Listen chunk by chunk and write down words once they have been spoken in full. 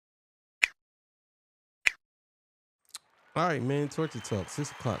All right, man. Torture Talk,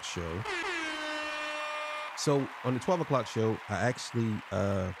 6 o'clock show. So on the 12 o'clock show, I actually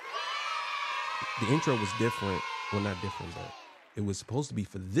the intro was different. Well, not different, but it was supposed to be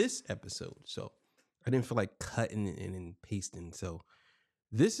for this episode. So I didn't feel like cutting and pasting. So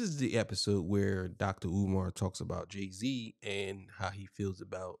this is the episode where Dr. Umar talks about Jay-Z and how he feels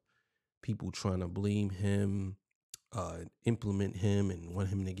about people trying to blame him, implement him, and want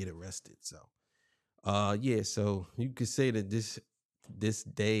him to get arrested. So yeah, so you could say that this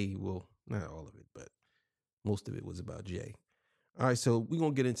day, well, not all of it, but most of it was about Jay. All right, so we're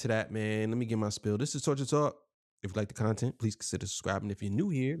going to get into that, man. Let me get my spill. This is Torture Talk. If you like the content, please consider subscribing. If you're new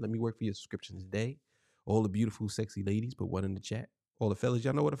here, let me work for your subscription today. All the beautiful, sexy ladies, but one in the chat. All the fellas,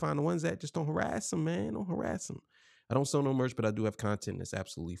 y'all know where to find the ones at. Just don't harass them, man. Don't harass them. I don't sell no merch, but I do have content that's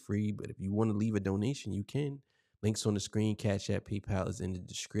absolutely free. But if you want to leave a donation, you can. Links on the screen. Cash App, PayPal is in the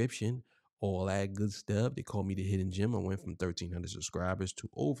description. All that good stuff. They call me the Hidden Gem. I went from 1,300 subscribers to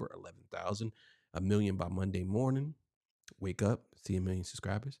over 11,000. 1 million by Monday morning. Wake up, see 1 million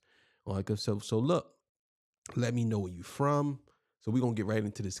subscribers. All that good stuff. So look, let me know where you from. So we're going to get right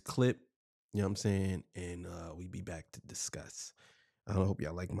into this clip. You know what I'm saying? And we be back to discuss. I hope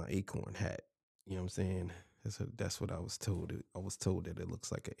y'all like my acorn hat. You know what I'm saying? That's what I was told. I was told that it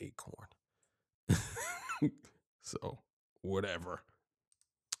looks like an acorn. So, whatever.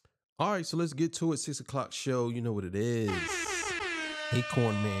 All right, so let's get to it. 6 o'clock show. You know what it is.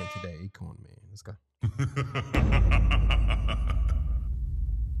 Acorn Man today. Acorn Man. Let's go.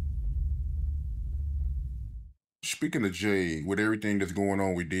 Speaking of Jay, with everything that's going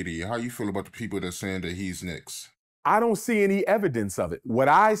on with Diddy, how you feel about the people that's saying that he's next? I don't see any evidence of it. What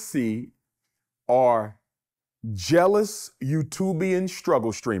I see are jealous YouTubian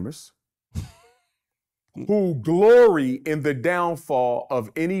struggle streamers who glory in the downfall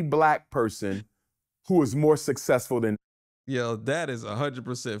of any black person who is more successful than. Yo, that is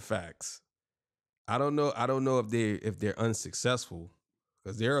 100% facts. I don't know if they're unsuccessful,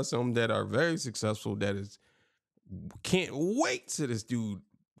 because there are some that are very successful that is can't wait till this dude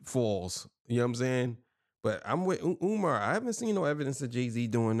falls. You know what I'm saying? But I'm with Umar. I haven't seen no evidence of Jay-Z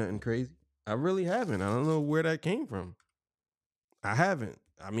doing nothing crazy. I really haven't. I don't know where that came from. I haven't.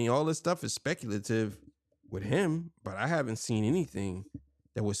 I mean, all this stuff is speculative with him, but I haven't seen anything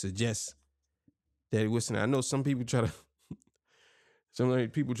that would suggest that he was. I know some people try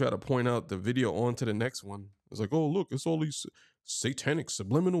to point out the video on to the next one. It's like, oh, look, it's all these satanic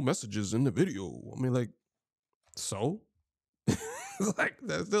subliminal messages in the video. I mean, like, so? Like,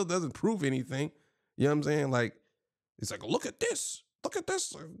 that still doesn't prove anything. You know what I'm saying? Like, it's like, look at this. Look at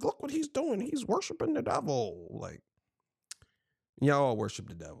this. Look what he's doing. He's worshiping the devil. Like, y'all all worship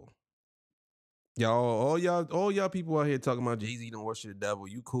the devil. All y'all people out here talking about Jay-Z don't worship the devil.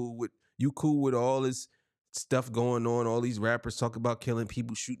 You cool with all this stuff going on, all these rappers talk about killing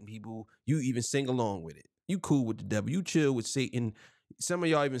people, shooting people. You even sing along with it. You cool with the devil. You chill with Satan. Some of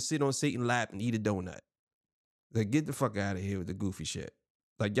y'all even sit on Satan's lap and eat a donut. Like, get the fuck out of here with the goofy shit.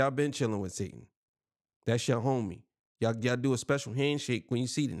 Like, y'all been chilling with Satan. That's your homie. Y'all do a special handshake when you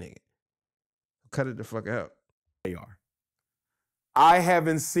see the nigga. Cut it the fuck out. They are. I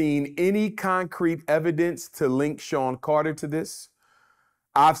haven't seen any concrete evidence to link Sean Carter to this.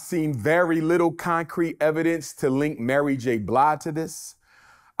 I've seen very little concrete evidence to link Mary J. Blige to this.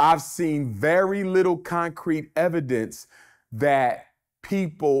 I've seen very little concrete evidence that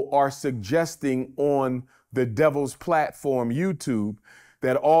people are suggesting on the devil's platform, YouTube,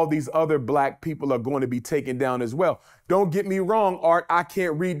 that all these other black people are going to be taken down as well. Don't get me wrong, Art, I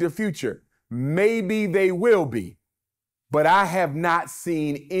can't read the future. Maybe they will be, but I have not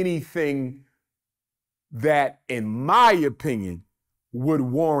seen anything that, in my opinion, would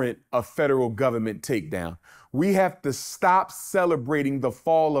warrant a federal government takedown. We have to stop celebrating the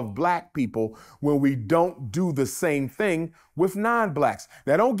fall of black people when we don't do the same thing with non-blacks.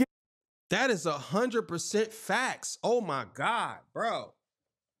 Now, don't get. That is 100% facts. Oh my God, bro.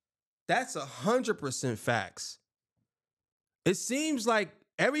 That's 100% facts. It seems like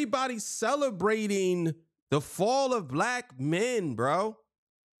everybody's celebrating the fall of black men, bro.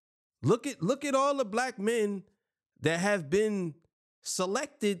 Look at all the black men that have been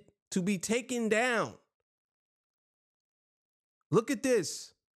selected to be taken down. Look at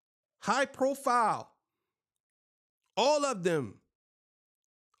this. High profile. All of them.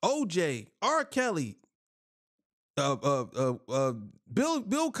 OJ, R. Kelly, Bill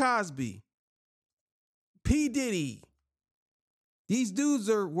Cosby, P. Diddy. These dudes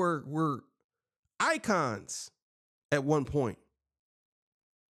were icons at one point.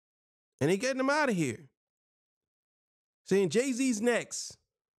 And they getting them out of here. Saying Jay-Z's next.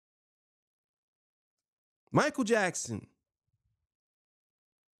 Michael Jackson,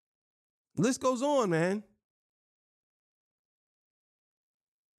 List goes on, man.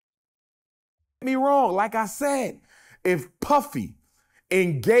 Me wrong. Like I said, if Puffy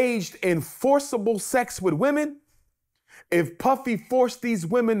engaged in forcible sex with women, if Puffy forced these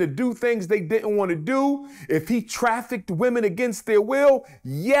women to do things they didn't want to do, if he trafficked women against their will,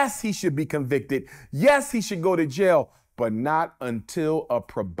 yes, he should be convicted. Yes, he should go to jail, but not until a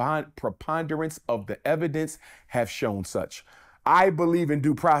preponderance of the evidence have shown such. I believe in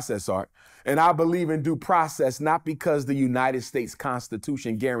due process, Art. And I believe in due process not because the United States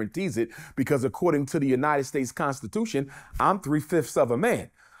Constitution guarantees it, because according to the United States Constitution, I'm 3/5 of a man.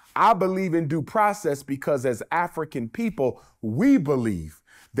 I believe in due process because as African people, we believe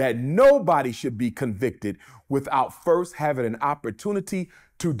that nobody should be convicted without first having an opportunity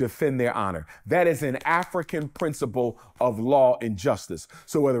to defend their honor. That is an African principle of law and justice.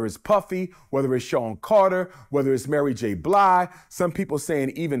 So whether it's Puffy, whether it's Sean Carter, whether it's Mary J. Blige, some people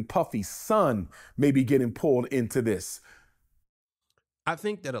saying even Puffy's son may be getting pulled into this. I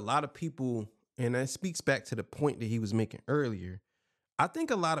think that a lot of people, and that speaks back to the point that he was making earlier, I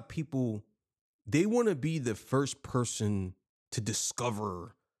think a lot of people, they want to be the first person to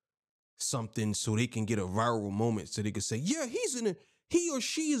discover something so they can get a viral moment, so they can say, yeah, he or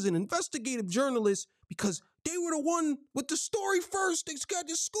she is an investigative journalist because they were the one with the story first. They got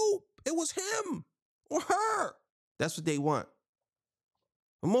the scoop. It was him or her. That's what they want.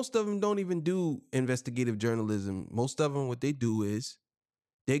 But most of them don't even do investigative journalism. Most of them, what they do is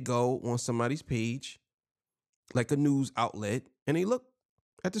they go on somebody's page, like a news outlet, and they look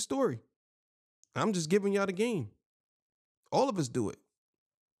at the story. I'm just giving y'all the game. All of us do it.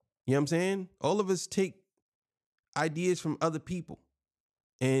 You know what I'm saying? All of us take ideas from other people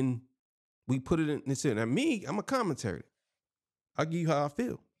and we put it in this. Now me, I'm a commentator. I'll give you how I feel.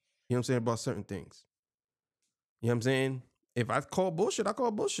 You know what I'm saying? About certain things. You know what I'm saying? If I call bullshit, I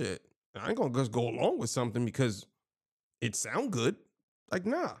call bullshit. I ain't gonna just go along with something because it sound good. Like,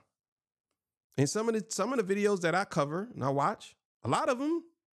 nah. And some of the videos that I cover and I watch, a lot of them,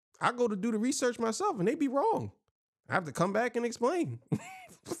 I go to do the research myself and they be wrong. I have to come back and explain.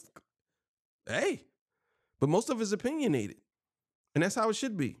 Hey, but most of it's opinionated. And that's how it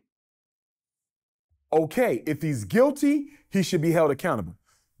should be. Okay, if he's guilty, he should be held accountable.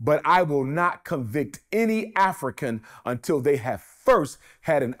 But I will not convict any African until they have first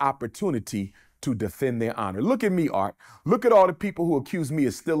had an opportunity to defend their honor. Look at me, Art. Look at all the people who accuse me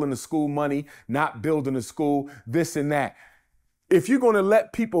of stealing the school money, not building the school, this and that. If you're going to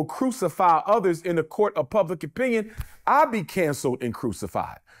let people crucify others in the court of public opinion, I'll be canceled and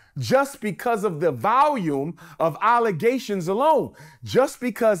crucified. Just because of the volume of allegations alone. Just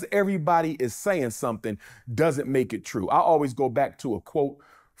because everybody is saying something doesn't make it true. I always go back to a quote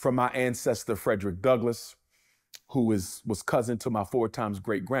from my ancestor, Frederick Douglass, who was cousin to my 4 times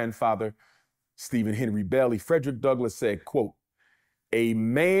great-grandfather, Stephen Henry Bailey. Frederick Douglass said, quote, "A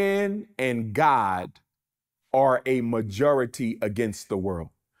man and God are a majority against the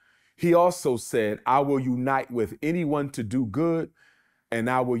world." He also said, "I will unite with anyone to do good, and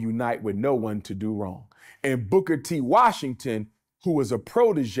I will unite with no one to do wrong." And Booker T. Washington, who was a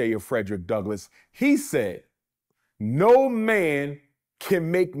protege of Frederick Douglass, he said, "No man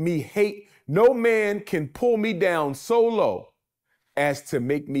can make me hate, no man can pull me down so low as to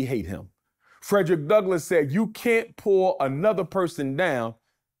make me hate him." Frederick Douglass said, "You can't pull another person down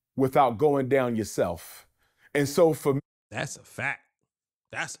without going down yourself." And so for me, that's a fact.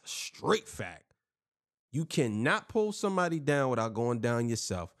 That's a straight fact. You cannot pull somebody down without going down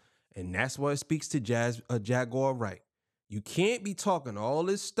yourself. And that's why it speaks to Jaguar Wright. You can't be talking all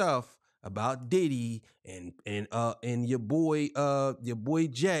this stuff about Diddy and your boy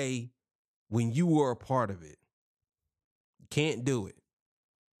Jay when you were a part of it. You can't do it.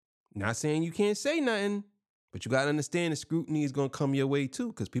 Not saying you can't say nothing, but you got to understand the scrutiny is going to come your way too,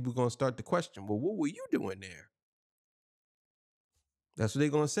 because people are going to start to question, well, what were you doing there? That's what they're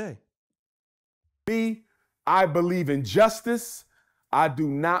going to say. Me, I believe in justice. I do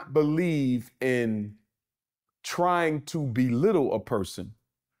not believe in trying to belittle a person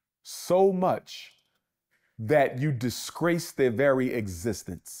so much that you disgrace their very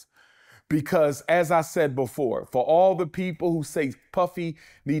existence. Because as I said before, for all the people who say Puffy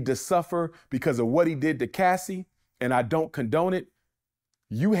need to suffer because of what he did to Cassie, and I don't condone it,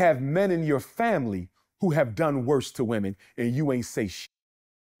 you have men in your family who have done worse to women, and you ain't say shit.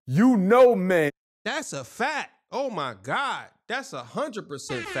 You know men. That's a fact. Oh my God. That's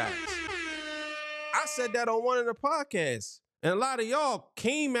 100% facts. I said that on one of the podcasts, and a lot of y'all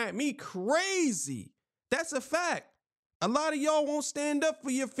came at me crazy. That's a fact. A lot of y'all won't stand up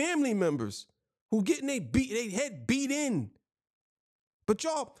for your family members who getting their head beat in. But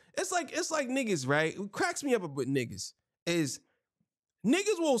y'all, it's like niggas, right? What cracks me up with niggas is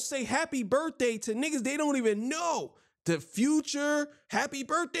niggas will say happy birthday to niggas they don't even know. The Future, happy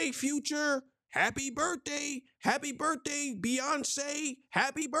birthday, Future. Happy birthday, Beyonce,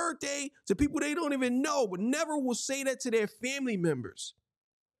 happy birthday to people they don't even know, but never will say that to their family members.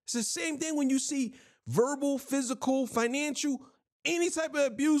 It's the same thing when you see verbal, physical, financial, any type of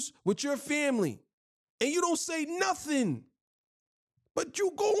abuse with your family, and you don't say nothing. But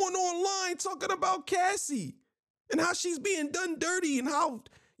you going online talking about Cassie and how she's being done dirty and how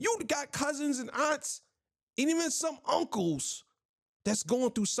you got cousins and aunts and even some uncles that's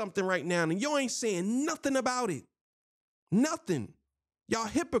going through something right now, and you ain't saying nothing about it. Nothing. Y'all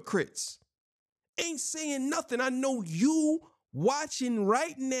hypocrites. Ain't saying nothing. I know you watching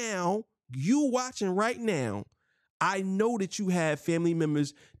right now. I know that you have family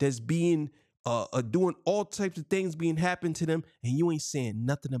members that's being doing all types of things being happened to them, and you ain't saying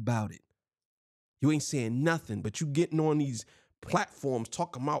nothing about it. You ain't saying nothing, but you getting on these platforms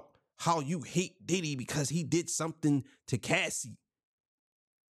talking about how you hate Diddy because he did something to Cassie.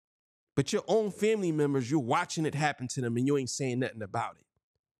 But your own family members, you're watching it happen to them and you ain't saying nothing about it.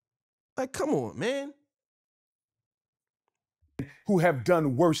 Like, come on, man. Who have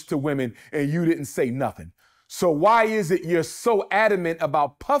done worse to women and you didn't say nothing. So why is it you're so adamant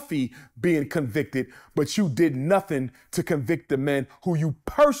about Puffy being convicted, but you did nothing to convict the men who you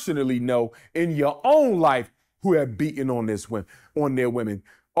personally know in your own life who have beaten on their women?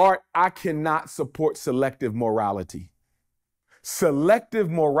 Art, I cannot support selective morality. Selective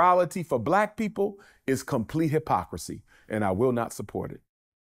morality for black people is complete hypocrisy, and I will not support it.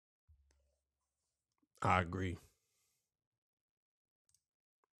 I agree.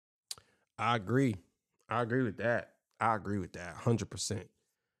 I agree with that. 100%.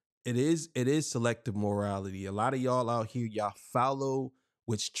 It is selective morality. A lot of y'all out here, y'all follow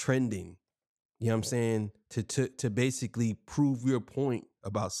what's trending. You know what I'm saying? To basically prove your point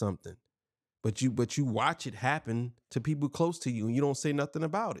about something. But you watch it happen to people close to you and you don't say nothing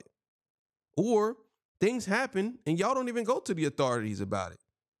about it. Or things happen and y'all don't even go to the authorities about it.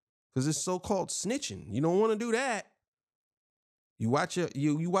 Because it's so-called snitching. You don't want to do that. You watch your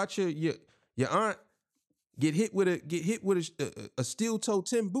aunt get hit with a steel-toe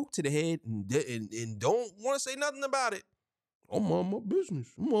Tim boot to the head and don't want to say nothing about it. I'm on my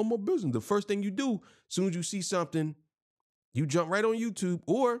business. The first thing you do, as soon as you see something, you jump right on YouTube,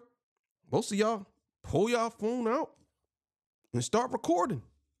 or most of y'all pull y'all phone out and start recording.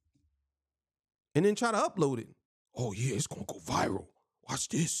 And then try to upload it. Oh yeah, it's gonna go viral. Watch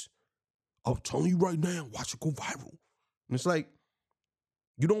this. I'm telling you right now, watch it go viral. And it's like,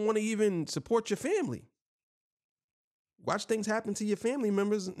 you don't want to even support your family. Watch things happen to your family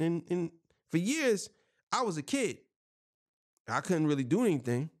members. And for years, I was a kid. I couldn't really do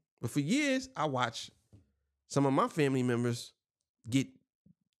anything. But for years, I watched some of my family members get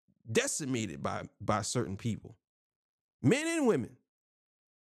decimated by certain people. Men and women.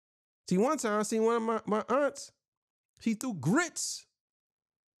 See, one time I seen one of my aunts, she threw grits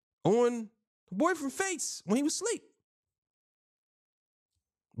on her boyfriend's face when he was asleep.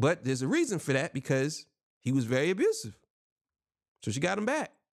 But there's a reason for that, because he was very abusive. So she got him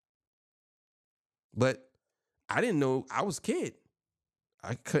back. But I didn't know. I was a kid.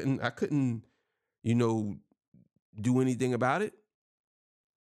 I couldn't, do anything about it.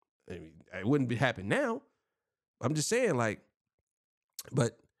 I mean, it wouldn't happen now. I'm just saying,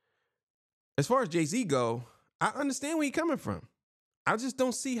 but as far as Jay-Z go, I understand where he's coming from. I just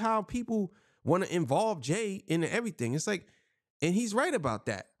don't see how people want to involve Jay in everything. It's like, and he's right about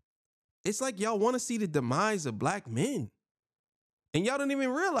that. It's like y'all want to see the demise of black men. And y'all don't even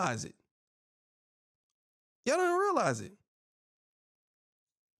realize it. Y'all don't realize it.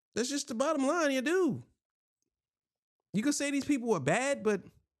 That's just the bottom line, you do. You could say these people are bad, but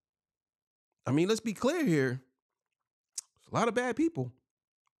I mean, let's be clear here. There's a lot of bad people.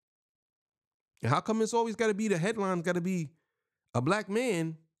 And how come it's always got to be the headline's got to be a black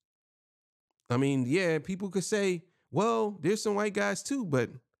man? I mean, yeah, people could say, well, there's some white guys too, but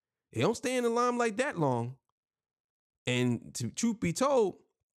they don't stay in the limelight that long. And truth be told,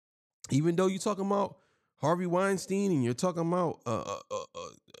 even though you're talking about Harvey Weinstein and you're talking about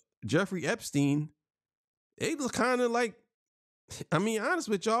Jeffrey Epstein, they look kind of like, I mean, honest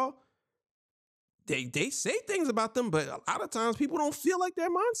with y'all, they say things about them, but a lot of times people don't feel like they're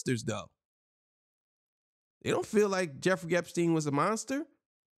monsters, though. They don't feel like Jeffrey Epstein was a monster.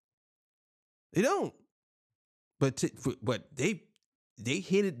 They don't. But they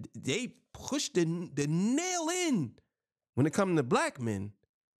hit it. They pushed the nail in when it comes to black men.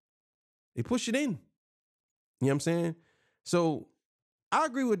 They push it in. You know what I'm saying? So I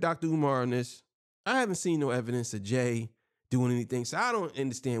agree with Dr. Umar on this. I haven't seen no evidence of Jay doing anything, so I don't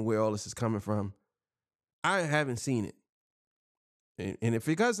understand where all this is coming from. I haven't seen it. And if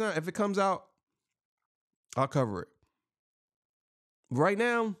it comes out, I'll cover it. Right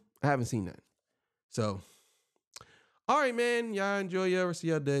now, I haven't seen that. So, all right, man. Y'all enjoy your rest of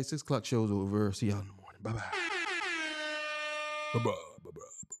your day. 6 o'clock show's over. See y'all in the morning. Bye-bye. Bye-bye.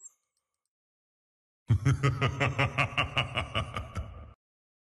 Bye-bye. Bye-bye.